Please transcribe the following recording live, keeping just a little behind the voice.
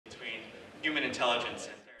human intelligence.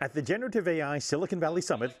 At the Generative AI Silicon Valley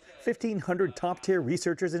Summit, 1,500 top-tier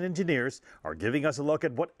researchers and engineers are giving us a look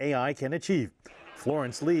at what AI can achieve.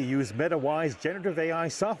 Florence Lee used MetaWise's generative AI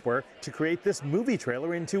software to create this movie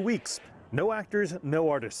trailer in 2 weeks. No actors, no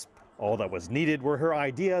artists. All that was needed were her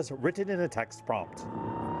ideas written in a text prompt.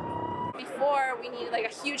 Before, we needed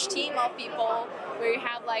like a huge team of people where you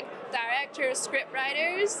have like directors, script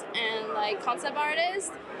writers, and like concept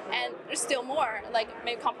artists, and there's still more, like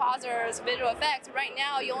maybe composers, visual effects. Right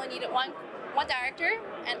now, you only need one director,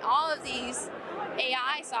 and all of these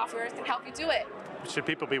AI softwares can help you do it. Should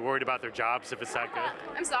people be worried about their jobs if it's that good?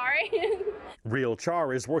 I'm sorry. Real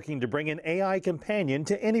Char is working to bring an AI companion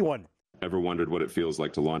to anyone. Ever wondered what it feels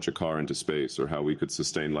like to launch a car into space or how we could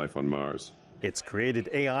sustain life on Mars? It's created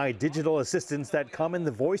AI digital assistants that come in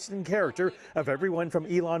the voice and character of everyone from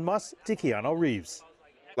Elon Musk to Keanu Reeves.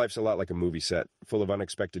 Life's a lot like a movie set, full of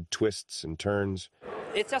unexpected twists and turns.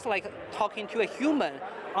 It's just like talking to a human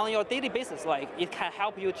on your daily basis. Like, it can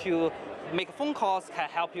help you to make phone calls, can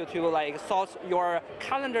help you to like sort your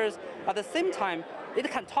calendars. At the same time, it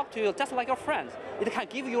can talk to you just like your friend. It can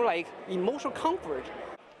give you like emotional comfort.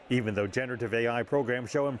 Even though generative AI programs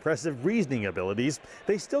show impressive reasoning abilities,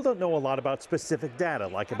 they still don't know a lot about specific data,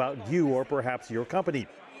 like about you or perhaps your company.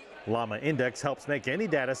 Llama Index helps make any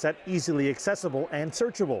data set easily accessible and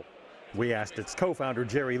searchable. We asked its co-founder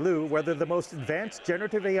Jerry Liu whether the most advanced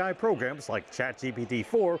generative AI programs like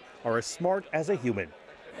ChatGPT-4 are as smart as a human.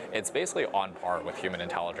 It's basically on par with human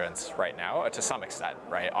intelligence right now, to some extent,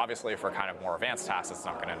 right? Obviously, for kind of more advanced tasks, it's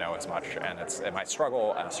not going to know as much, and it might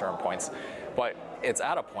struggle at certain points. But it's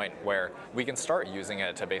at a point where we can start using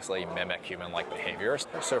it to basically mimic human-like behaviors.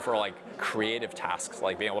 So for like creative tasks,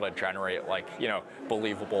 like being able to generate like,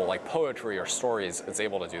 believable like poetry or stories, it's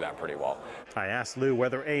able to do that pretty well. I asked Liu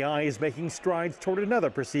whether AI is making strides toward another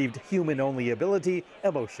perceived human-only ability,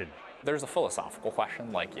 emotion. There's a philosophical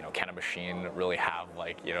question, like, can a machine really have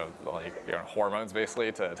hormones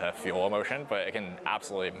basically to feel emotion? But it can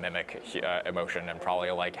absolutely mimic emotion and probably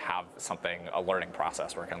like have a learning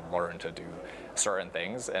process where it can learn to do certain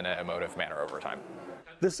things in an emotive manner over time.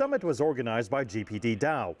 The summit was organized by GPT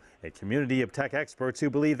DAO, a community of tech experts who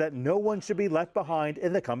believe that no one should be left behind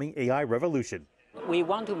in the coming AI revolution. We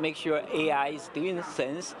want to make sure AI is doing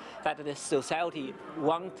things that the society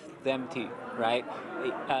wants them to, right?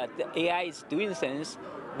 The AI is doing things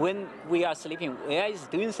when we are sleeping. AI is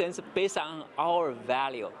doing things based on our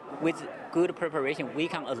value. With good preparation, we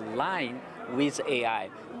can align with AI.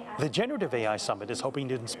 The Generative AI Summit is hoping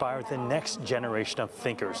to inspire the next generation of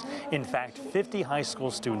thinkers. In fact, 50 high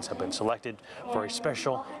school students have been selected for a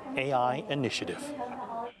special AI initiative.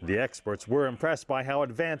 The experts were impressed by how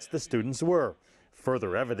advanced the students were.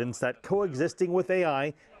 Further evidence that coexisting with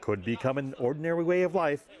AI could become an ordinary way of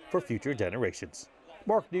life for future generations.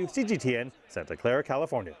 Mark New, CGTN, Santa Clara,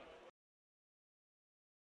 California.